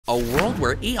a world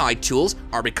where AI tools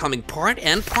are becoming part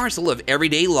and parcel of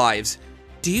everyday lives.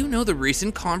 Do you know the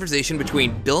recent conversation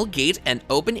between Bill Gates and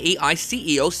OpenAI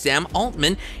CEO Sam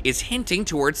Altman is hinting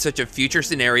towards such a future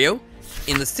scenario?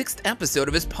 In the 6th episode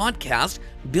of his podcast,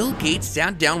 Bill Gates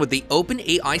sat down with the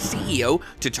OpenAI CEO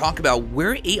to talk about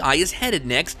where AI is headed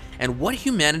next and what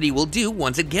humanity will do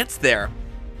once it gets there.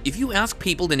 If you ask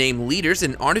people to name leaders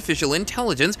in artificial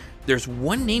intelligence, there's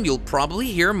one name you'll probably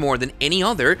hear more than any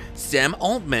other: Sam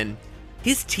Altman.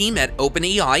 His team at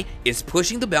OpenAI is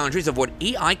pushing the boundaries of what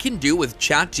AI can do with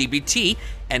ChatGPT,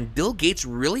 and Bill Gates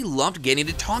really loved getting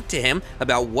to talk to him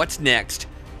about what's next.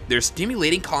 Their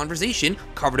stimulating conversation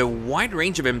covered a wide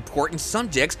range of important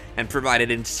subjects and provided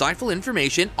insightful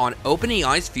information on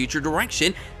OpenAI's future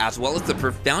direction, as well as the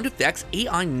profound effects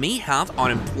AI may have on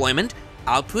employment,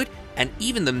 output, and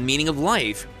even the meaning of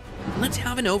life. Let's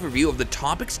have an overview of the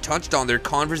topics touched on their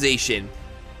conversation.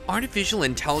 Artificial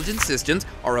intelligence systems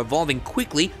are evolving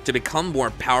quickly to become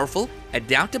more powerful,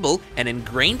 adaptable, and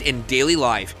ingrained in daily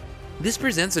life. This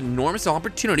presents enormous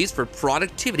opportunities for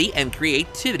productivity and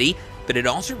creativity, but it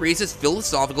also raises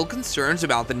philosophical concerns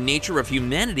about the nature of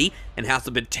humanity and has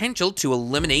the potential to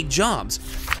eliminate jobs.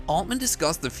 Altman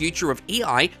discussed the future of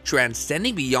AI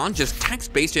transcending beyond just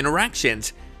text-based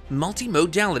interactions.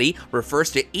 Multimodality refers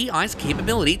to AI's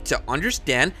capability to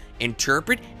understand,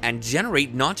 interpret, and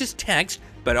generate not just text,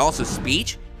 but also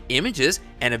speech, images,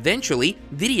 and eventually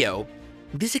video.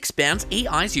 This expands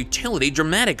AI's utility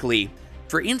dramatically.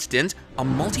 For instance, a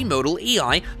multimodal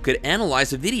AI could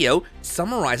analyze a video,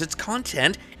 summarize its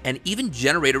content, and even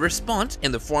generate a response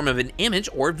in the form of an image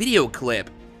or video clip.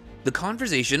 The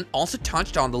conversation also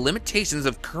touched on the limitations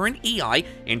of current AI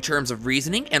in terms of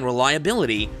reasoning and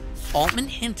reliability. Altman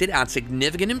hinted at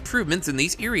significant improvements in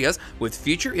these areas with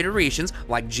future iterations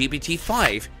like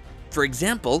GPT-5. For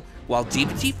example, while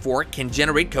GPT-4 can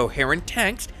generate coherent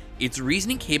text, its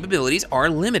reasoning capabilities are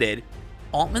limited.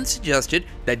 Altman suggested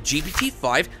that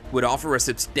GPT-5 would offer a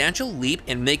substantial leap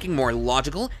in making more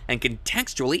logical and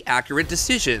contextually accurate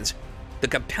decisions. The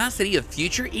capacity of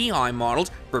future AI models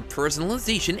for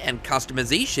personalization and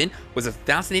customization was a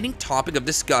fascinating topic of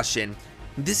discussion.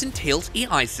 This entails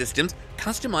AI systems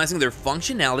customizing their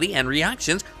functionality and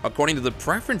reactions according to the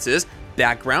preferences,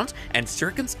 backgrounds, and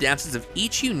circumstances of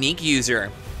each unique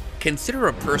user. Consider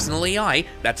a personal AI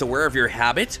that's aware of your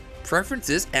habits,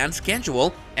 preferences, and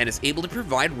schedule, and is able to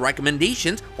provide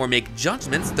recommendations or make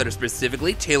judgments that are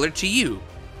specifically tailored to you.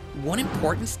 One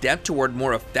important step toward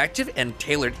more effective and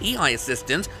tailored AI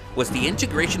assistance was the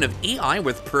integration of AI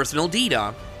with personal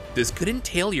data. This could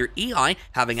entail your AI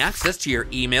having access to your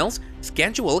emails,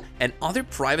 schedule, and other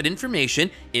private information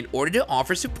in order to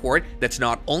offer support that's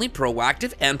not only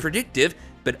proactive and predictive,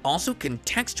 but also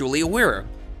contextually aware.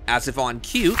 As if on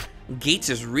cue,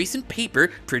 Gates' recent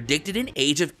paper predicted an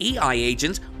age of AI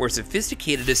agents where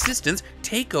sophisticated assistants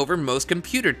take over most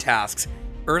computer tasks.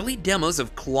 Early demos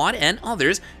of Claude and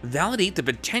others validate the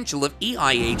potential of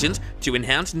AI agents to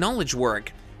enhance knowledge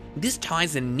work. This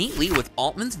ties in neatly with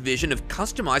Altman's vision of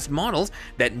customized models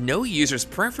that know users'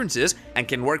 preferences and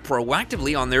can work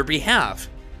proactively on their behalf.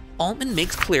 Altman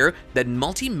makes clear that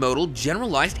multimodal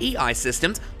generalized AI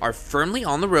systems are firmly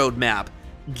on the roadmap.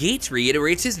 Gates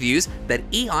reiterates his views that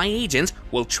AI agents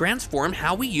will transform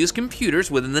how we use computers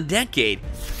within the decade.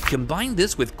 Combine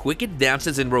this with quick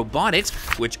advances in robotics,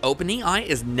 which OpenAI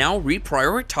is now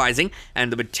reprioritizing,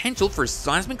 and the potential for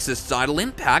seismic societal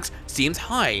impacts seems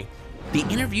high. The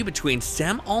interview between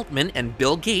Sam Altman and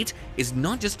Bill Gates is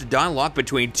not just a dialogue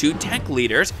between two tech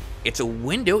leaders, it's a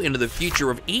window into the future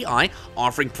of AI,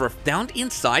 offering profound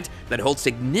insights that hold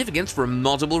significance for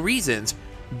multiple reasons.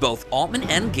 Both Altman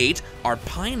and Gates are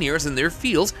pioneers in their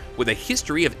fields with a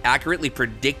history of accurately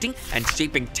predicting and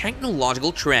shaping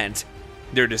technological trends.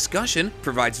 Their discussion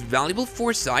provides valuable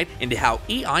foresight into how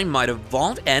AI might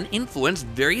evolve and influence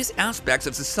various aspects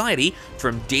of society,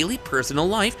 from daily personal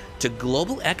life to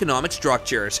global economic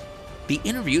structures. The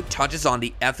interview touches on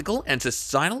the ethical and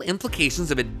societal implications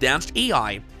of advanced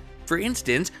AI. For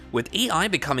instance, with AI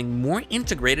becoming more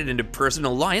integrated into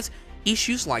personal lives,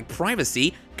 issues like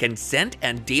privacy, consent,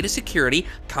 and data security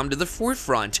come to the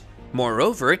forefront.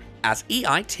 Moreover, as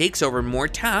AI takes over more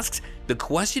tasks, the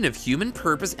question of human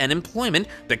purpose and employment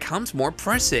becomes more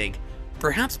pressing.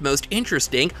 Perhaps most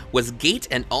interesting was Gates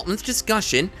and Altman's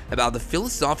discussion about the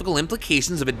philosophical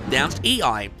implications of advanced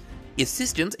AI. If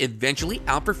systems eventually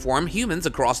outperform humans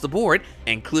across the board,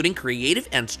 including creative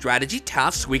and strategy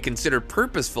tasks we consider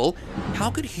purposeful,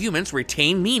 how could humans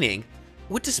retain meaning?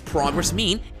 What does progress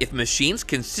mean if machines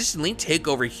consistently take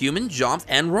over human jobs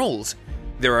and roles?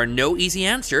 There are no easy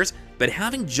answers, but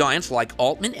having giants like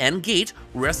Altman and Gates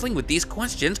wrestling with these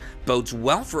questions bodes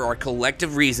well for our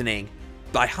collective reasoning.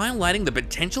 By highlighting the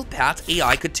potential paths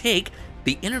AI could take,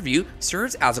 the interview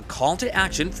serves as a call to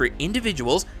action for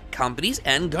individuals, companies,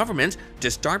 and governments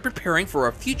to start preparing for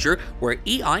a future where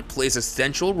AI plays a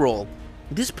central role.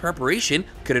 This preparation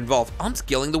could involve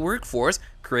upskilling the workforce,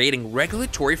 creating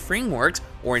regulatory frameworks,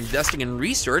 or investing in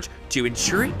research to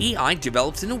ensure AI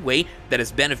develops in a way that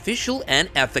is beneficial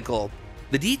and ethical.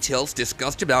 The details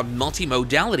discussed about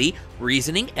multimodality,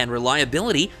 reasoning, and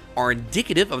reliability are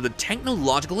indicative of the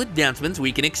technological advancements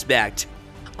we can expect.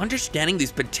 Understanding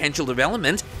these potential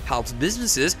developments helps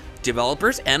businesses,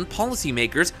 developers, and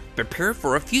policymakers prepare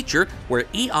for a future where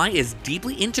AI is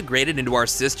deeply integrated into our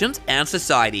systems and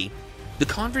society. The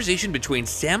conversation between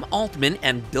Sam Altman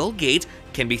and Bill Gates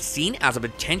can be seen as a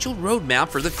potential roadmap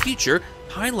for the future,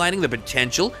 highlighting the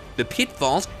potential, the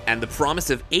pitfalls, and the promise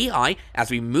of AI as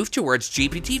we move towards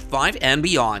GPT-5 and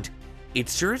beyond. It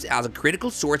serves as a critical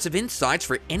source of insights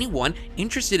for anyone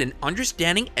interested in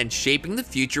understanding and shaping the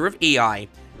future of AI.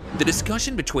 The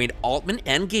discussion between Altman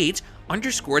and Gates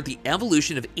underscored the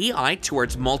evolution of AI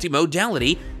towards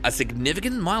multimodality, a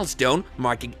significant milestone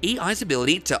marking AI's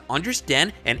ability to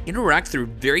understand and interact through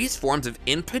various forms of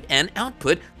input and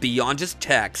output beyond just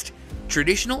text.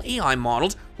 Traditional AI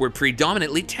models were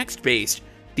predominantly text-based.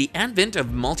 The advent of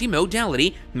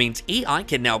multimodality means AI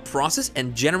can now process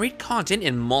and generate content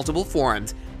in multiple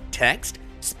forms: text,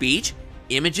 speech,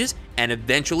 images, and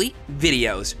eventually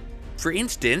videos. For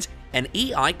instance, an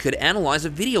AI could analyze a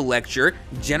video lecture,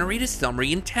 generate a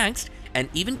summary in text, and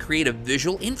even create a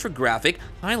visual infographic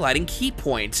highlighting key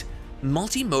points.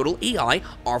 Multimodal AI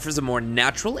offers a more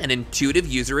natural and intuitive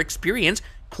user experience,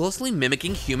 closely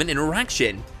mimicking human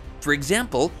interaction. For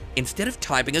example, instead of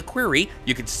typing a query,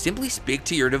 you could simply speak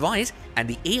to your device, and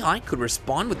the AI could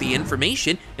respond with the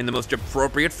information in the most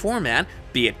appropriate format,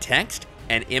 be it text,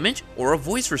 an image, or a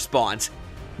voice response.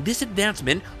 This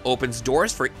advancement opens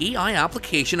doors for AI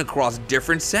application across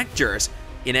different sectors.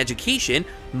 In education,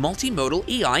 multimodal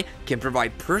AI can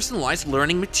provide personalized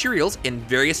learning materials in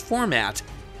various formats.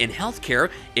 In healthcare,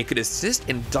 it could assist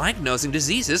in diagnosing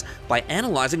diseases by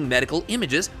analyzing medical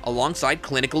images alongside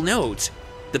clinical notes.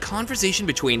 The conversation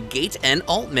between Gates and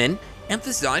Altman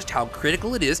emphasized how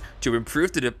critical it is to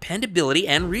improve the dependability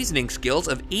and reasoning skills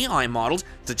of AI models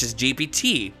such as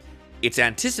GPT. It's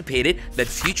anticipated that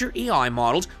future AI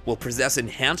models will possess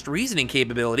enhanced reasoning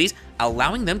capabilities,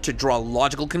 allowing them to draw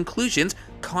logical conclusions,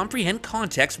 comprehend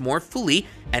context more fully,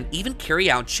 and even carry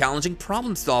out challenging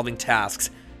problem-solving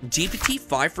tasks.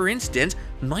 GPT-5, for instance,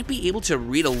 might be able to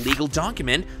read a legal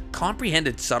document, comprehend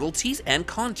its subtleties and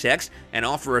context, and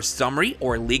offer a summary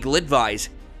or legal advice.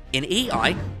 In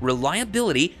AI,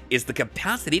 reliability is the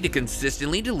capacity to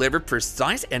consistently deliver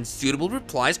precise and suitable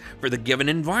replies for the given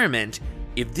environment.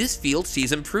 If this field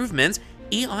sees improvements,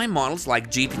 AI models like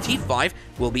GPT-5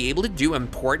 will be able to do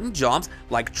important jobs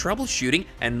like troubleshooting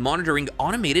and monitoring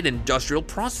automated industrial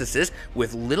processes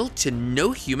with little to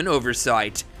no human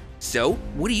oversight. So,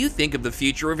 what do you think of the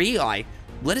future of AI?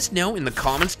 Let us know in the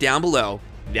comments down below.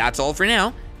 That's all for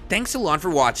now. Thanks a lot for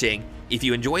watching. If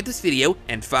you enjoyed this video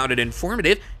and found it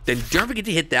informative, then don't forget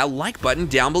to hit that like button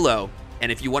down below.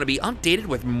 And if you want to be updated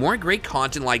with more great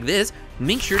content like this,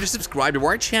 make sure to subscribe to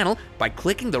our channel by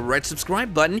clicking the red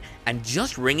subscribe button and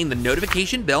just ringing the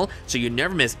notification bell so you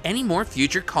never miss any more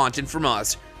future content from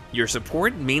us. Your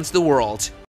support means the world.